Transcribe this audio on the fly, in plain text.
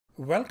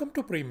Welcome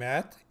to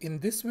Premath. In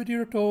this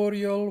video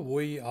tutorial,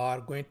 we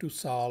are going to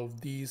solve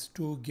these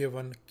two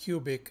given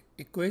cubic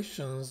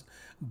equations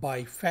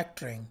by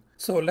factoring.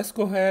 So let's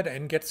go ahead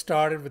and get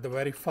started with the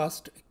very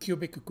first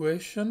cubic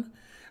equation.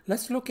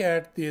 Let's look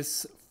at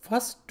these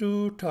first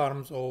two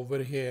terms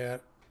over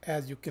here.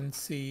 As you can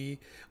see,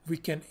 we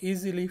can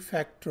easily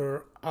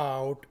factor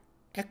out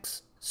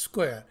x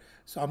squared.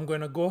 So I'm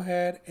going to go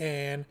ahead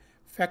and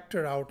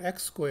factor out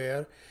x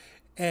squared.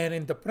 And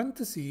in the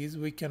parentheses,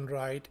 we can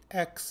write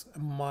x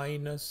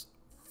minus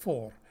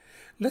 4.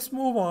 Let's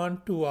move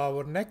on to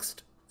our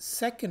next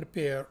second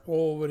pair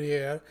over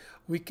here.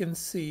 We can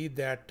see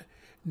that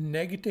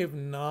negative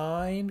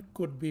 9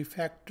 could be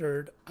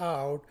factored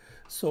out.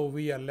 So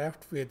we are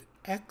left with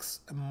x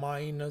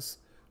minus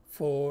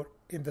 4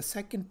 in the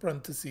second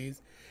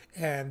parentheses.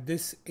 And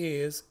this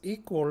is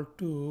equal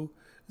to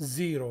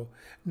 0.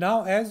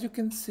 Now, as you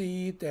can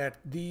see that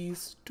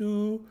these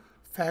two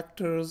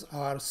factors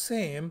are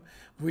same,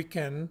 we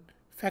can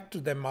factor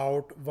them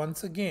out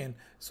once again.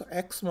 So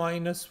x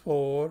minus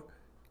 4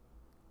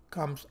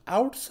 comes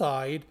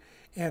outside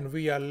and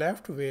we are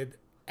left with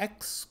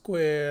x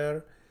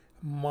squared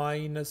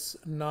minus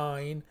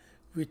 9,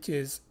 which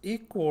is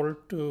equal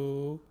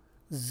to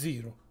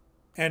 0.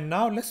 And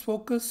now let's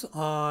focus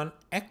on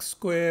x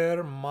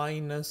squared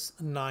minus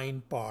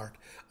 9 part.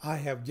 I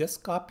have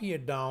just copied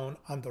it down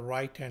on the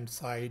right hand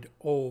side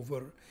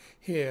over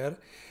here,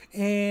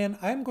 and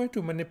I'm going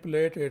to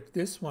manipulate it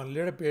this one a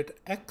little bit.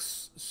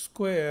 X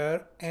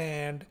squared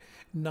and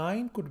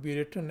 9 could be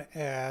written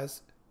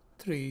as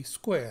 3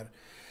 square,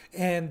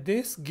 and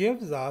this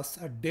gives us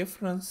a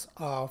difference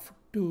of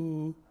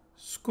 2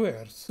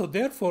 squares. So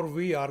therefore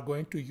we are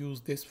going to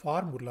use this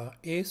formula: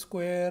 a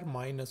square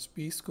minus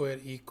b square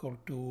equal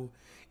to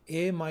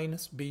a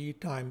minus b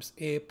times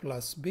a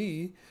plus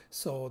b.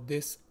 So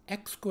this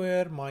x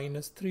squared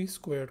minus 3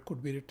 squared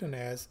could be written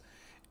as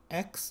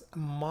x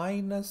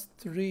minus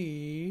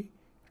 3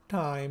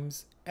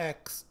 times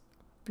x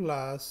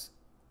plus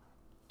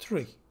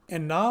 3.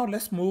 And now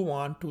let's move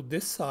on to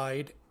this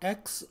side.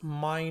 X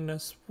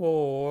minus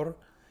 4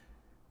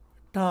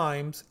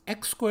 times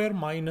x squared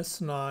minus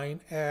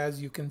 9.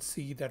 As you can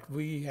see that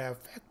we have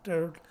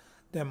factored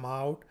them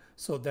out,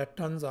 so that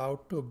turns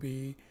out to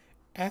be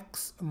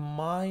x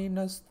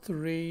minus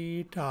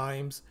 3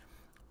 times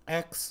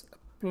x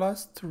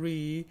plus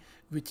 3,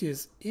 which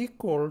is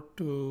equal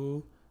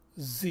to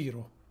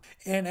 0.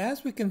 And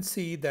as we can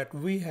see that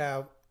we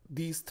have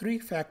these three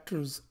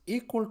factors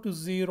equal to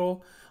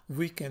 0,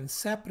 we can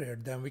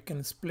separate them, we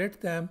can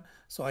split them.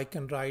 So I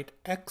can write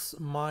x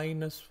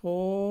minus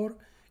 4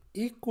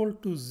 equal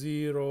to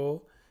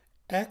 0,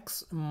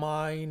 x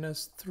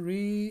minus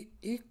 3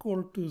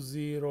 equal to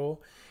 0,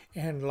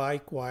 and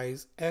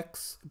likewise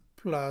x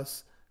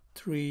plus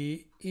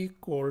 3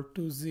 equal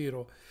to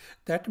 0.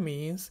 That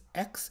means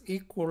x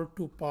equal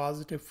to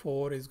positive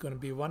 4 is going to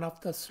be one of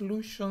the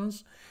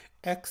solutions,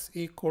 x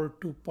equal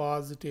to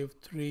positive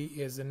 3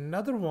 is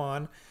another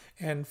one,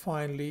 and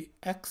finally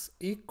x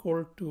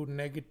equal to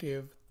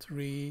negative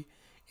 3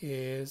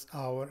 is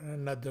our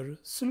another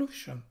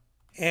solution.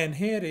 And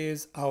here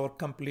is our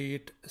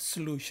complete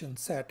solution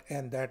set,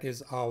 and that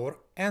is our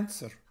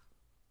answer.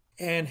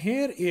 And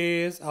here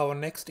is our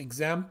next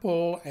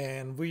example,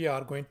 and we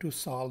are going to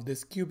solve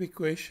this cubic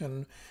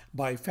equation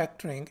by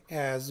factoring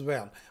as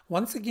well.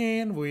 Once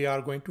again, we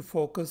are going to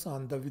focus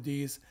on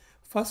these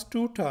first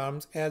two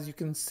terms. As you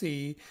can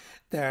see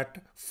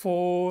that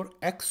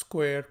 4x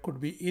squared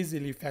could be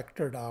easily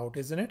factored out,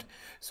 isn't it?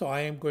 So I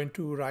am going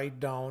to write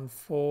down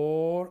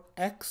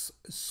 4x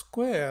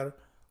squared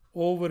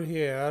over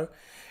here,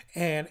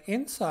 and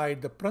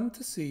inside the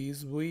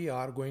parentheses we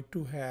are going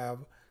to have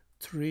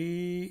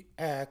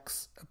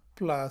 3x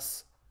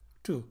plus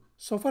 2.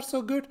 So far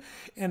so good.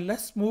 And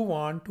let's move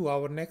on to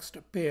our next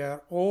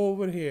pair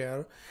over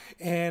here,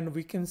 and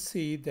we can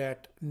see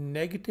that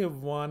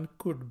negative 1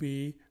 could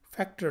be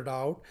factored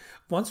out.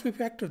 Once we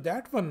factor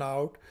that one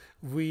out,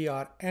 we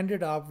are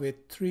ended up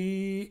with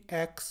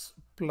 3x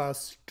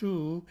plus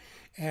 2,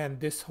 and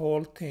this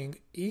whole thing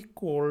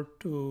equal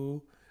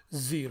to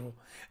 0.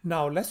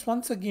 Now let's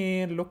once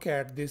again look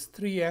at this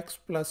 3x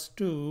plus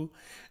 2.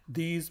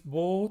 These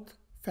both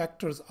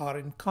factors are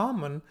in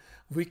common.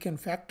 We can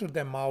factor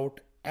them out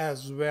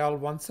as well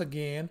once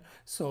again.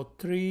 So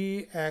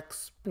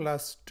 3x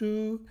plus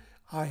 2,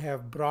 I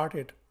have brought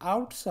it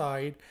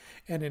outside,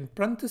 and in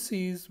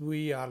parentheses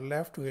we are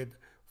left with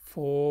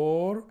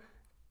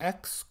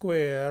 4x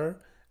squared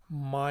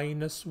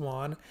minus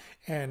 1,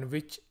 and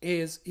which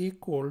is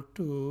equal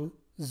to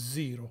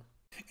 0.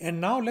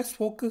 And now let's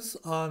focus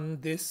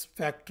on this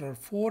factor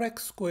 4x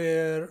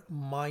squared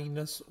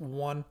minus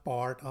 1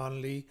 part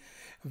only,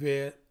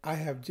 where I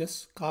have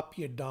just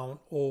copied it down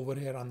over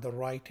here on the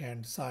right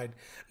hand side.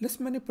 Let's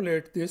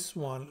manipulate this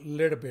one a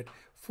little bit.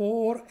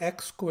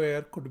 4x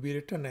squared could be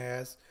written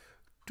as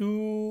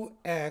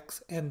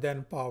 2x and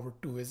then power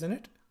 2, isn't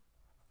it?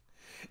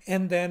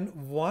 And then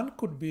 1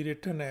 could be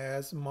written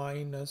as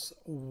minus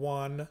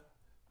 1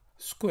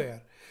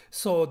 square.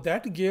 So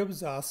that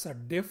gives us a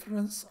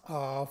difference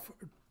of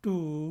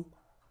 2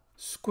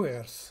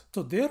 squares.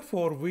 So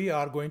therefore we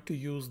are going to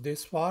use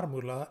this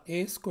formula.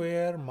 A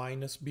square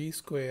minus b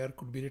square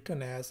could be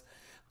written as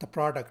the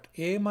product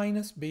a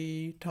minus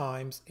b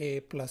times a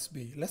plus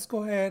b. Let's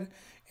go ahead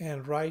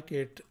and write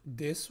it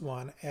this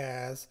one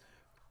as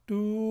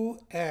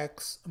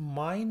 2x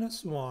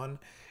minus 1,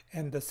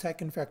 and the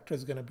second factor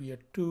is going to be a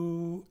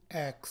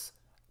 2x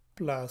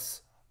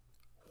plus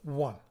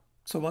 1.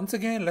 So once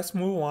again, let's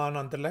move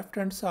on the left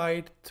hand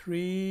side.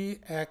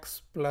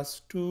 3x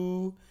plus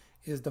 2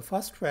 is the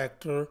first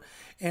factor,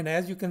 and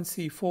as you can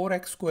see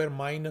 4x squared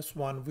minus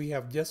 1, we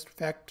have just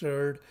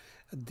factored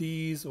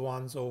these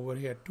ones over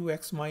here.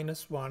 2x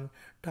minus 1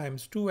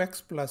 times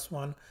 2x plus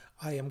 1.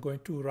 I am going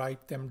to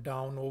write them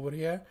down over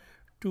here.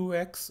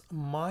 2x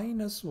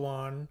minus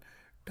 1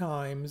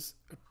 times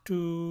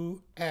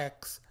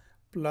 2x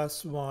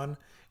plus 1,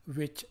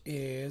 which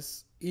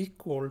is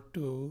equal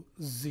to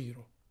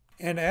 0.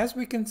 And as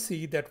we can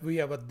see that we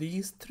have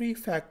these three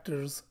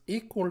factors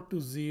equal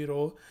to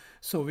 0,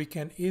 so we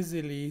can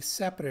easily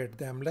separate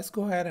them. Let's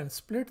go ahead and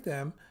split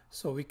them.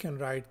 So we can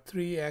write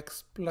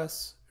 3x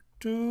plus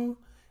 2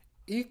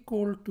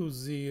 equal to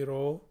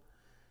 0,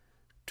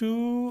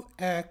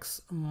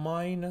 2x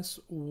minus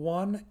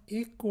 1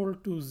 equal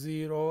to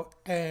 0,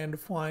 and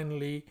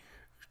finally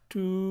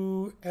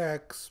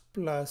 2x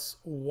plus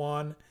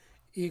 1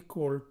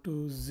 equal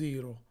to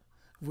 0.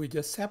 We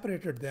just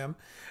separated them.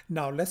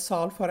 Now let's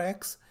solve for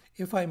x.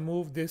 If I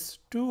move this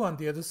 2 on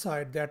the other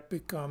side, that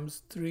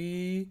becomes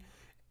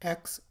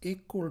 3x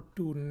equal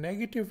to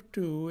negative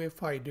 2.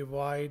 If I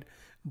divide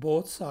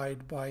both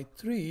sides by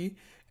 3,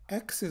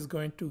 x is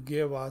going to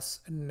give us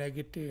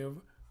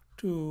negative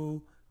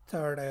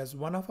 2/3 as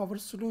one of our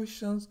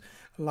solutions.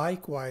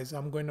 Likewise,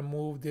 I'm going to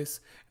move this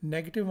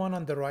negative 1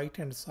 on the right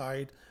hand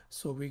side.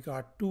 So we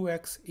got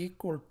 2x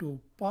equal to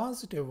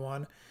positive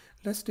 1.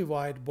 Let's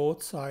divide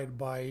both sides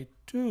by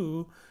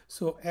 2.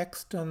 So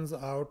x turns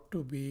out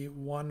to be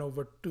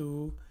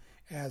 1/2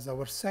 as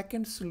our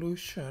second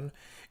solution.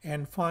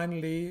 And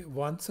finally,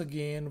 once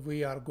again,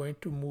 we are going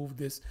to move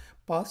this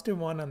positive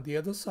 1 on the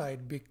other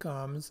side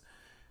becomes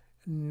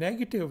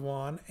negative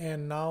 1.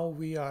 And now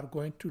we are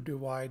going to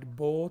divide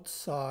both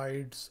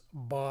sides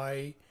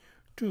by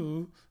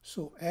 2.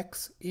 So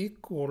x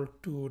equal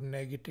to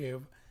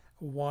negative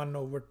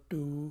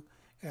 1/2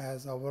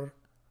 as our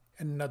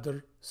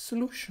another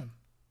solution.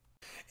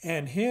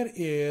 And here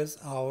is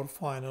our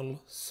final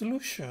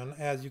solution,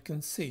 as you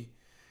can see,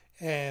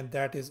 and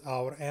that is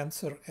our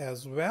answer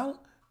as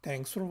well.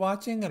 Thanks for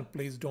watching, and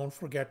please don't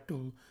forget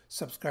to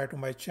subscribe to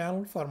my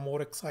channel for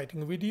more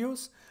exciting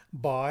videos.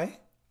 Bye.